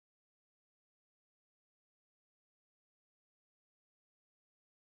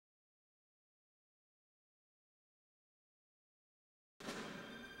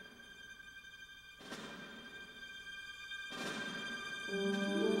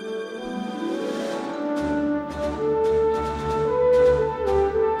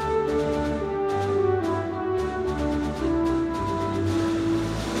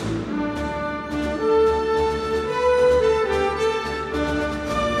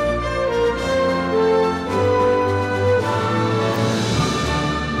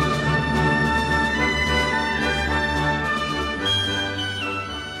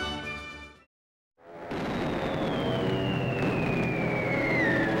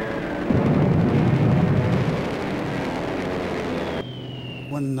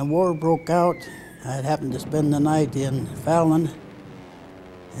When the war broke out, I happened to spend the night in Fallon,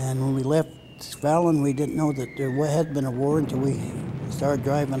 and when we left Fallon, we didn't know that there had been a war until we started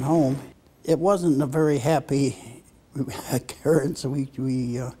driving home. It wasn't a very happy occurrence. We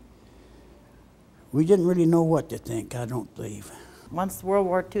didn't really know what to think, I don't believe. Once World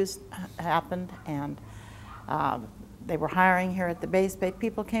War II happened and they were hiring here at the base,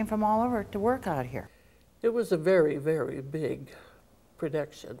 people came from all over to work out here. It was a very, very big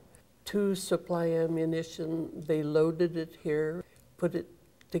production. To supply ammunition, they loaded it here, put it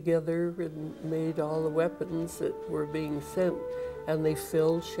together and made all the weapons that were being sent, and they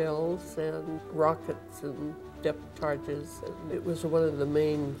filled shells and rockets and depth charges. And it was one of the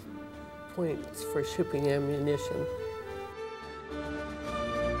main points for shipping ammunition.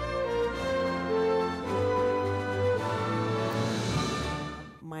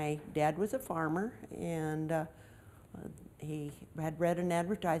 My dad was a farmer, and he had read an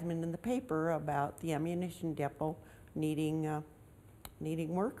advertisement in the paper about the ammunition depot needing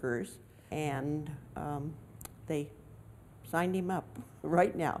workers, and they signed him up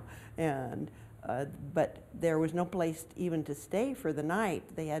right now. And but there was no place even to stay for the night.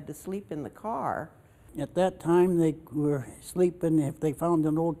 They had to sleep in the car. At that time, they were sleeping. If they found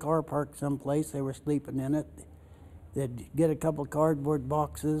an old car parked someplace, they were sleeping in it. They'd get a couple cardboard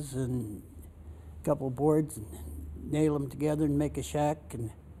boxes and a couple boards and nail them together and make a shack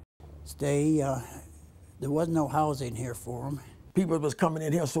and stay. There was no housing here for them. People was coming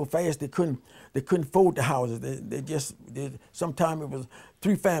in here so fast they couldn't afford the houses. Sometimes it was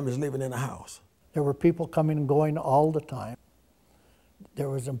 3 families living in a house. There were people coming and going all the time. There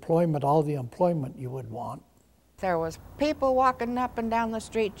was employment, all the employment you would want. There was people walking up and down the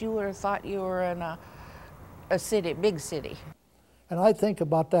street. You would have thought you were in a city, big city. And I think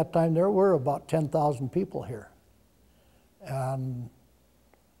about that time there were about 10,000 people here. And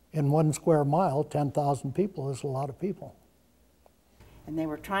in 1 square mile, 10,000 people is a lot of people. And they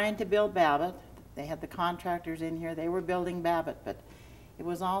were trying to build Babbitt. They had the contractors in here. They were building Babbitt, but it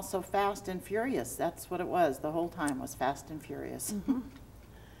was all so fast and furious. That's what it was. The whole time was fast and furious. Mm-hmm.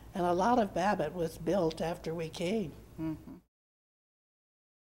 And a lot of Babbitt was built after we came. Mm-hmm.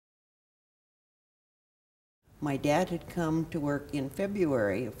 My dad had come to work in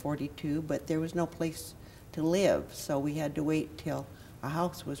February of '42, but there was no place to live, so we had to wait till a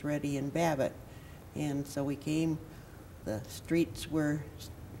house was ready in Babbitt. And so we came. The streets were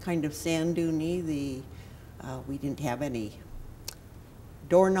kind of sand dune-y. We didn't have any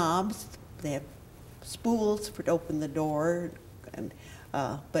doorknobs. They had spools to open the door, and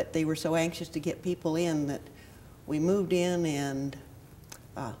but they were so anxious to get people in that we moved in, and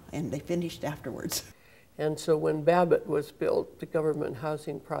they finished afterwards. And so when Babbitt was built, the government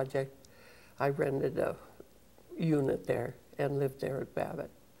housing project, I rented a unit there and lived there at Babbitt,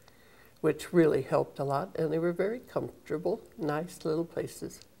 which really helped a lot, and they were very comfortable, nice little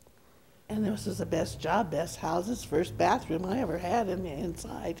places. And this was the best job, best houses, first bathroom I ever had in the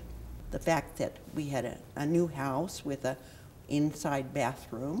inside. The fact that we had a new house with an inside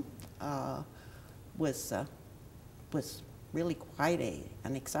bathroom was really quite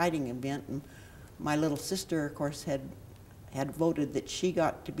an exciting event. And my little sister, of course, had voted that she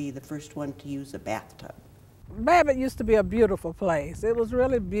got to be the first one to use a bathtub. Babbitt used to be a beautiful place. It was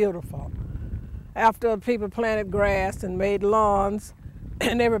really beautiful. After people planted grass and made lawns,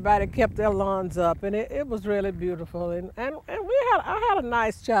 and everybody kept their lawns up, and it was really beautiful. And I had a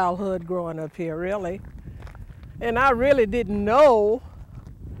nice childhood growing up here, really. And I really didn't know.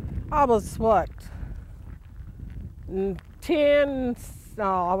 I was what, 10,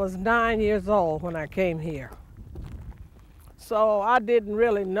 no, I was 9 years old when I came here. So I didn't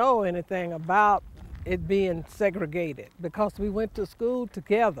really know anything about it being segregated because we went to school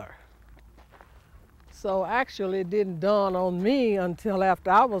together. So actually it didn't dawn on me until after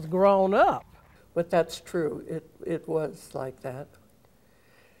I was grown up. But that's true, it was like that.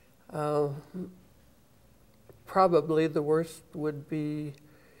 Probably the worst would be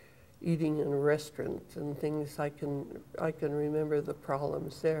eating in a restaurant and things. I can remember the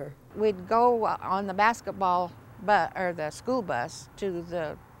problems there. We'd go on the basketball bus, or the school bus, to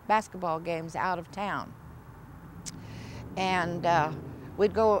the basketball games out of town. And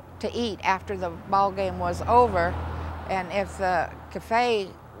we'd go to eat after the ball game was over, and if the cafe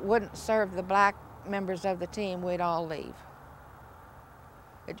wouldn't serve the black members of the team, we'd all leave.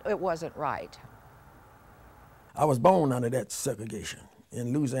 It wasn't right. I was born under that segregation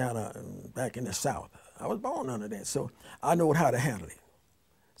in Louisiana, back in the South. I was born under that, so I know how to handle it.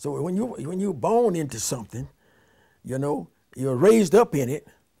 So when you're born into something, you know, you're raised up in it,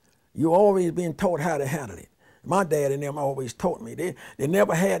 you're always being taught how to handle it. My dad and them always taught me. They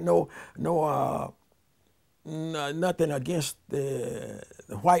never had nothing against the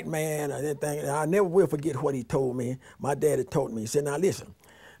white man or anything. I never will forget what he told me. My daddy taught me. He said, now listen,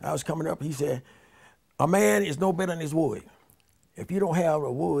 I was coming up, he said, a man is no better than his wood. If you don't have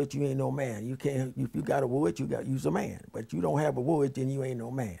a wood, you ain't no man. You can't, if you got a wood, you's a man. But you don't have a wood, then you ain't no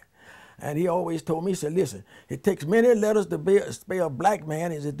man. And he always told me, he said, listen, it takes many letters to spell black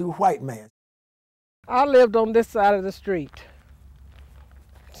man as it do white man. I lived on this side of the street.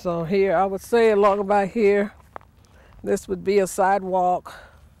 So here, I would say along about here, this would be a sidewalk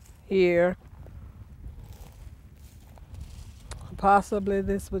here. Possibly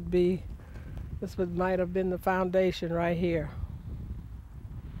this might have been the foundation right here.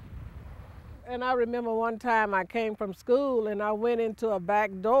 And I remember one time I came from school and I went into a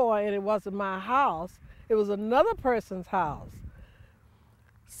back door and it wasn't my house, it was another person's house.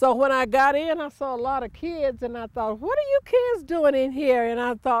 So when I got in, I saw a lot of kids and I thought, what are you kids doing in here? And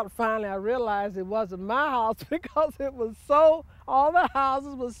I thought finally I realized it wasn't my house because it was all the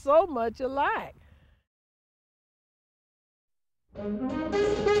houses were so much alike.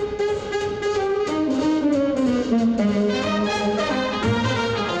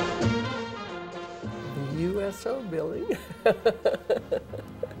 USO building.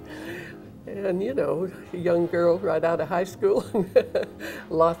 And you know, a young girl right out of high school,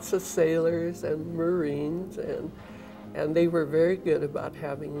 lots of sailors and Marines, and they were very good about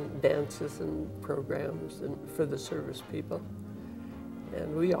having dances and programs for the service people.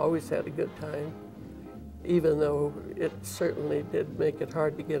 And we always had a good time, even though it certainly did make it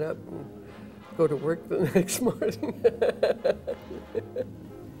hard to get up and go to work the next morning.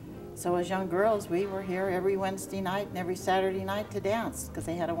 So as young girls, we were here every Wednesday night and every Saturday night to dance because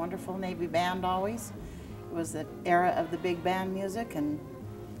they had a wonderful Navy band always. It was the era of the big band music and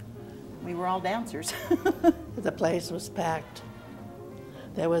we were all dancers. The place was packed.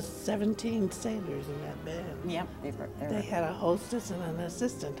 There was 17 sailors in that band. Yep. They had a hostess and an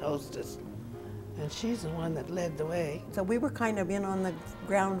assistant hostess, and she's the one that led the way. So we were kind of in on the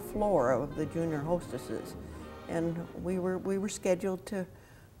ground floor of the junior hostesses, and we were scheduled to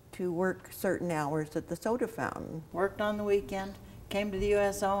work certain hours at the soda fountain. Worked on the weekend, came to the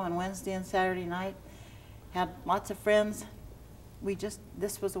USO on Wednesday and Saturday night, had lots of friends.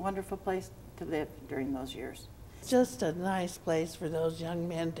 This was a wonderful place to live during those years. Just a nice place for those young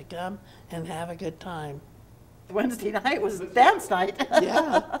men to come and have a good time. Wednesday night was dance night.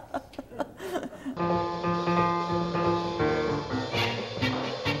 Yeah.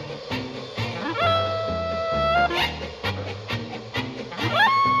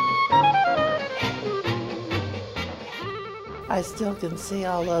 I still can see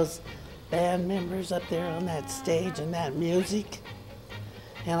all those band members up there on that stage and that music.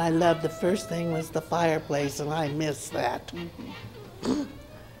 And I loved the first thing was the fireplace, and I miss that. Mm-hmm.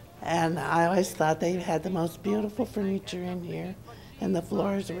 And I always thought they had the most beautiful furniture in here, and the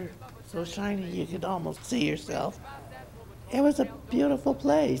floors were so shiny you could almost see yourself. It was a beautiful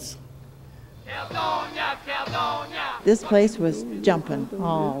place. This place was jumping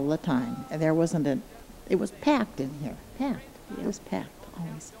all the time. And there wasn't it was packed in here, packed. It was packed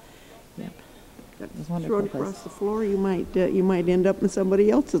always. Yep. It was a wonderful Thrown place. across the floor, you might end up in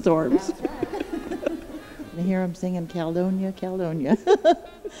somebody else's arms. I hear them singing Caledonia, Caledonia.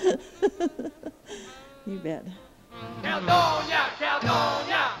 You bet. Caledonia,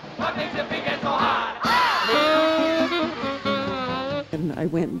 Caledonia, what makes it big and so hot? And I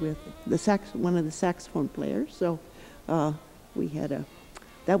went with one of the saxophone players, so we had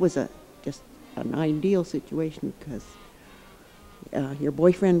that was just an ideal situation because your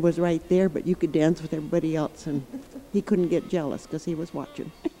boyfriend was right there, but you could dance with everybody else, and he couldn't get jealous because he was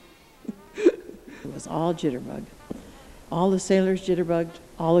watching. It was all jitterbug. All the sailors jitterbugged,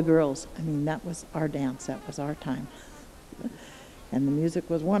 all the girls. I mean, that was our dance, that was our time. And the music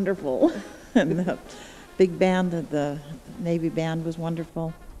was wonderful. And the big band, the Navy band was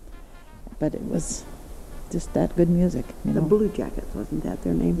wonderful. But it was just that good music, you know. The Blue Jackets, wasn't that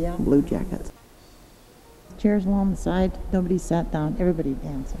their name? Yeah. Blue Jackets. Chairs along the side, nobody sat down, everybody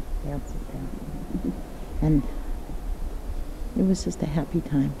dancing. And it was just a happy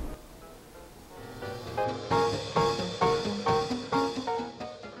time.